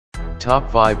Top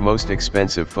 5 most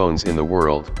expensive phones in the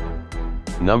world.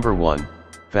 Number 1,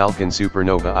 Falcon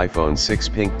Supernova iPhone 6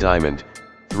 Pink Diamond,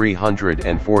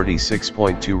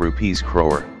 346.2 rupees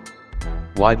crore.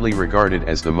 Widely regarded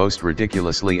as the most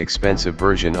ridiculously expensive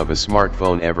version of a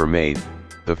smartphone ever made,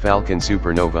 the Falcon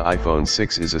Supernova iPhone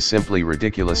 6 is a simply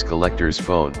ridiculous collector's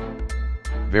phone.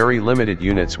 Very limited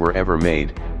units were ever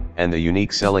made, and the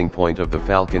unique selling point of the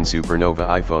Falcon Supernova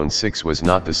iPhone 6 was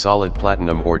not the solid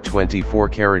platinum or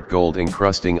 24-karat gold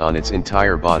encrusting on its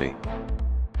entire body.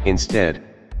 Instead,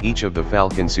 each of the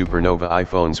Falcon Supernova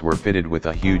iPhones were fitted with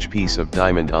a huge piece of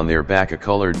diamond on their back, a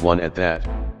colored one at that.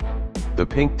 The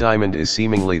pink diamond is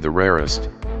seemingly the rarest,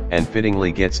 and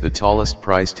fittingly gets the tallest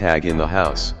price tag in the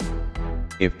house.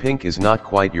 If pink is not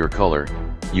quite your color,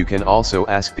 you can also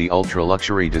ask the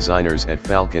ultra-luxury designers at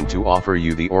Falcon to offer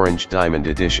you the orange diamond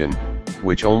edition,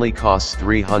 which only costs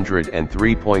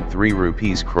 303.3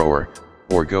 rupees crore,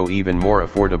 or go even more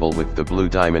affordable with the blue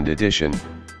diamond edition,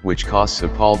 which costs a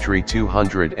paltry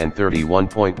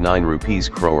 231.9 rupees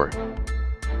crore.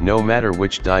 No matter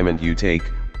which diamond you take,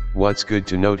 what's good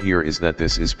to note here is that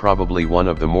this is probably one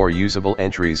of the more usable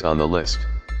entries on the list.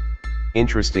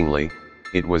 Interestingly,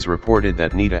 it was reported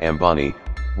that Nita Ambani,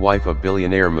 wife of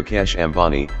billionaire Mukesh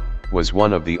Ambani, was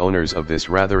one of the owners of this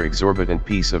rather exorbitant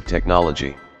piece of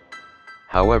technology.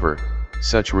 However,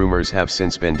 such rumors have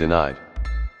since been denied.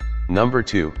 Number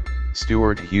 2,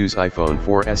 Stuart Hughes iPhone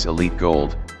 4S Elite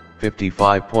Gold,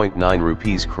 55.9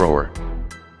 rupees crore.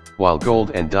 While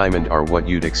gold and diamond are what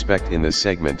you'd expect in this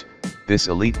segment, this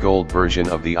elite gold version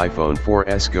of the iPhone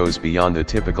 4S goes beyond the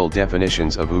typical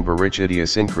definitions of uber-rich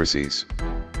idiosyncrasies.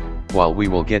 While we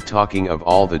will get talking of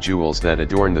all the jewels that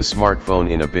adorn the smartphone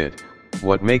in a bit,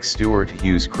 what makes Stuart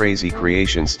Hughes' crazy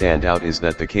creation stand out is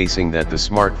that the casing that the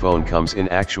smartphone comes in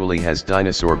actually has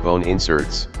dinosaur bone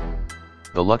inserts.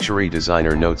 The luxury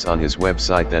designer notes on his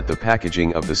website that the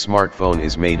packaging of the smartphone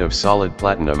is made of solid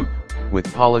platinum,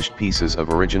 with polished pieces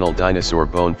of original dinosaur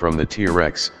bone from the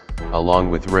T-Rex, along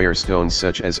with rare stones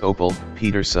such as opal,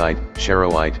 petersite,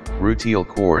 charoite, rutile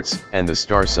quartz, and the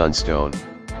star sunstone.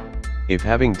 If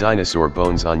having dinosaur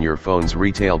bones on your phone's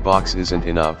retail box isn't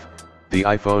enough, the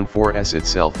iPhone 4S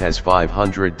itself has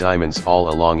 500 diamonds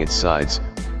all along its sides,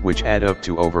 which add up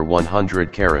to over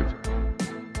 100 carat.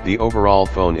 The overall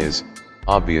phone is,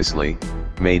 obviously,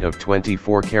 made of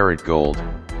 24-karat gold,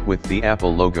 with the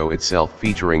Apple logo itself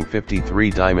featuring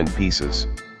 53 diamond pieces.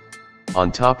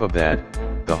 On top of that,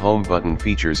 the home button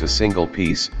features a single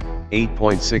piece,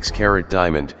 8.6-karat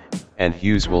diamond, and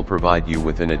Hughes will provide you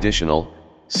with an additional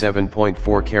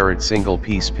 7.4-karat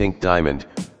single-piece pink diamond,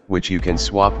 which you can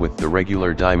swap with the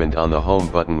regular diamond on the home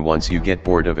button once you get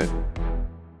bored of it.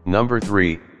 Number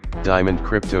 3, Diamond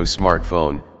Crypto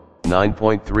Smartphone,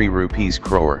 9.3 rupees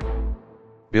crore.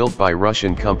 Built by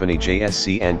Russian company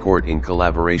JSC Ancourt in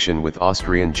collaboration with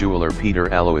Austrian jeweler Peter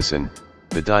Aloisen,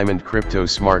 the Diamond Crypto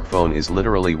Smartphone is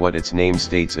literally what its name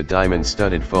states, a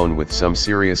diamond-studded phone with some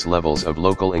serious levels of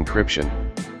local encryption.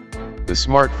 The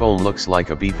smartphone looks like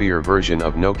a beefier version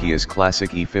of Nokia's classic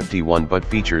E51 but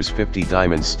features 50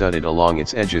 diamonds studded along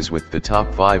its edges, with the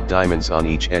top 5 diamonds on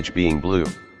each edge being blue.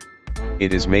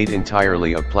 It is made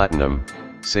entirely of platinum,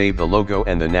 save the logo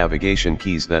and the navigation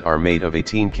keys that are made of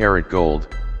 18-karat gold.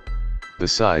 The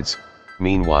sides,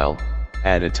 meanwhile,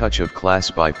 add a touch of class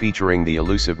by featuring the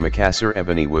elusive Macassar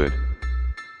ebony wood.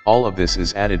 All of this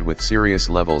is added with serious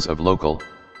levels of local,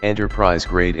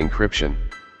 enterprise-grade encryption.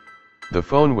 The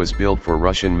phone was built for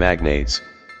Russian magnates,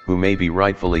 who may be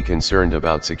rightfully concerned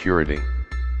about security.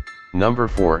 Number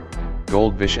 4,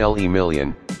 Goldvish Le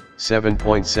Million,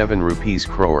 7.7 rupees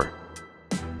crore.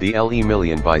 The Le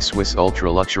Million by Swiss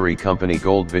ultra-luxury company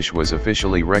Goldvish was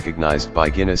officially recognized by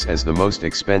Guinness as the most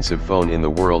expensive phone in the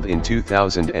world in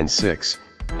 2006,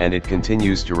 and it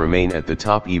continues to remain at the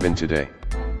top even today.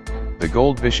 The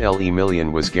Goldvish Le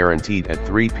Million was guaranteed at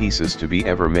 3 pieces to be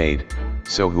ever made,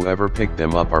 so whoever picked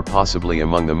them up are possibly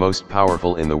among the most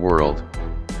powerful in the world.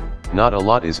 Not a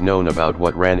lot is known about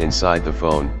what ran inside the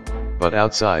phone, but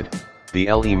outside,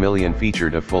 the Le Million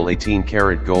featured a full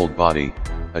 18-karat gold body,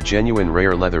 a genuine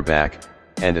rare leather back,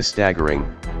 and a staggering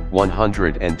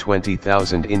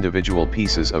 120,000 individual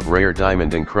pieces of rare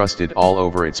diamond encrusted all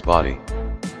over its body.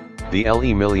 The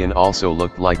Le Million also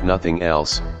looked like nothing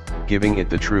else, giving it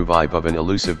the true vibe of an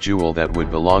elusive jewel that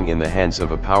would belong in the hands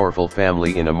of a powerful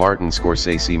family in a Martin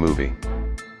Scorsese movie.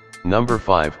 Number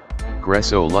 5,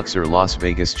 Gresso Luxor Las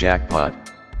Vegas Jackpot,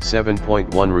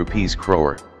 7.1 rupees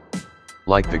crore.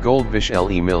 Like the Goldvish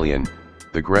Le Million,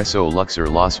 the Gresso Luxor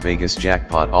Las Vegas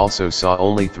Jackpot also saw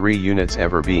only 3 units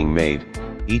ever being made,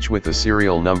 each with a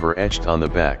serial number etched on the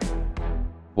back.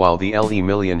 While the Le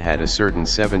Million had a certain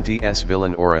 70s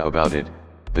villain aura about it,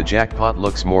 the Jackpot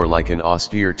looks more like an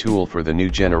austere tool for the new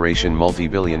generation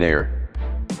multi-billionaire.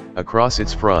 Across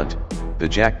its front, the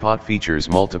Jackpot features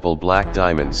multiple black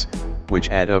diamonds, which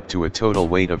add up to a total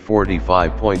weight of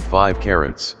 45.5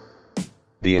 carats.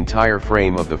 The entire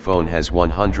frame of the phone has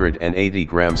 180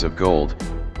 grams of gold,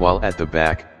 while at the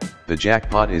back, the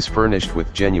Jackpot is furnished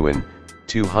with genuine,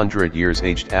 200 years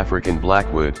aged African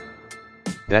blackwood.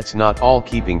 That's not all.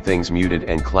 Keeping things muted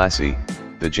and classy,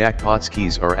 the Jackpot's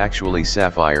keys are actually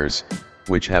sapphires,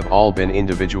 which have all been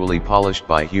individually polished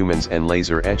by humans and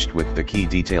laser etched with the key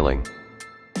detailing.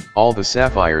 All the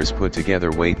sapphires put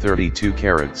together weigh 32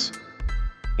 carats.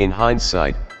 In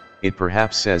hindsight, it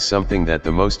perhaps says something that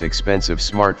the most expensive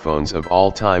smartphones of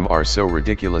all time are so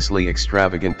ridiculously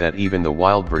extravagant that even the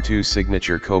wild Virtu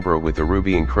signature Cobra with a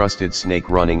ruby-encrusted snake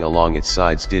running along its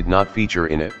sides did not feature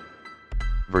in it.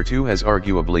 Virtu has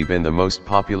arguably been the most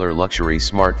popular luxury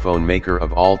smartphone maker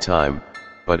of all time,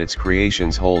 but its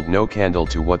creations hold no candle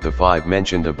to what the five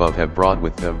mentioned above have brought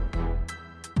with them.